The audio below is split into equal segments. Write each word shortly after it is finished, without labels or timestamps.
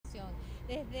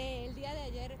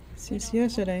Since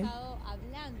yesterday,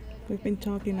 we've been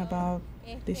talking about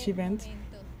this event.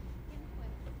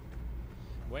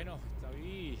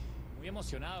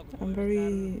 I'm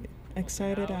very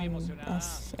excited, and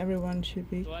as everyone should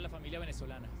be,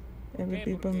 every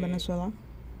people in Venezuela,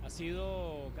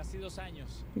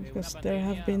 because there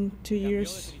have been 2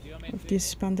 years of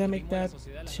this pandemic that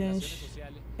changed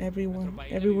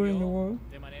everywhere in the world.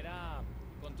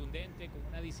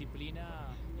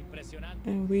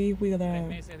 And we with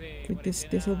this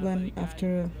discipline,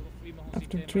 after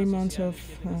 3 months of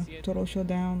total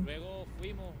shutdown,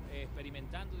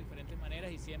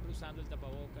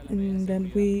 and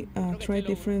then we tried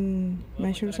different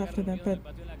measures after that, but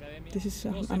this is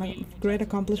a great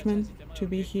accomplishment to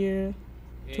be here,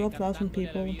 12,000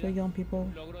 people, 2 young people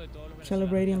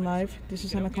celebrating life. This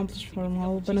is an accomplishment for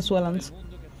all Venezuelans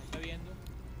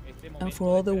and for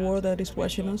all the world that is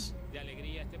watching us.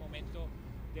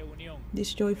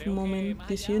 This joyful moment,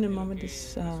 this union moment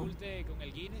is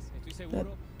that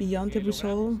beyond the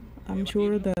result, I'm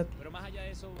sure that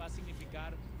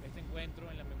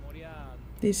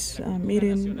this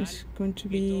meeting is going to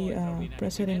be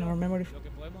present in our memory.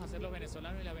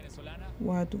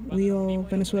 What we all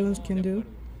Venezuelans can do,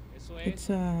 it's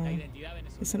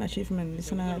an achievement, it's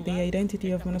the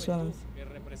identity of Venezuelans.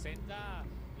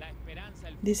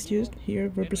 This youth here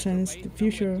represents the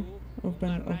future of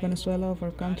Venezuela, of our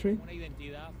country,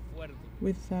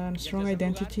 with a strong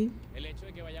identity,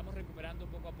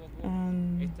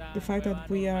 and the fact that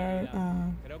we are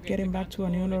getting back to a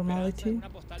new normality.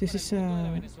 This is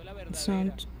a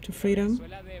song to freedom,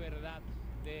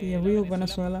 the real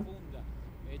Venezuela,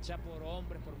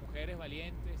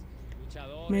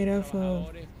 made up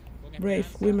of brave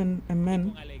women and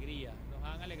men.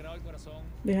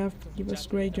 They have given us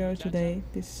great joy today,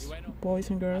 these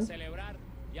boys and girls.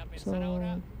 So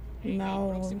now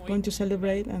we're going to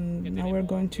celebrate, and now we're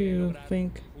going to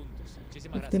think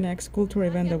of the next cultural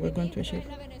event that we're going to achieve.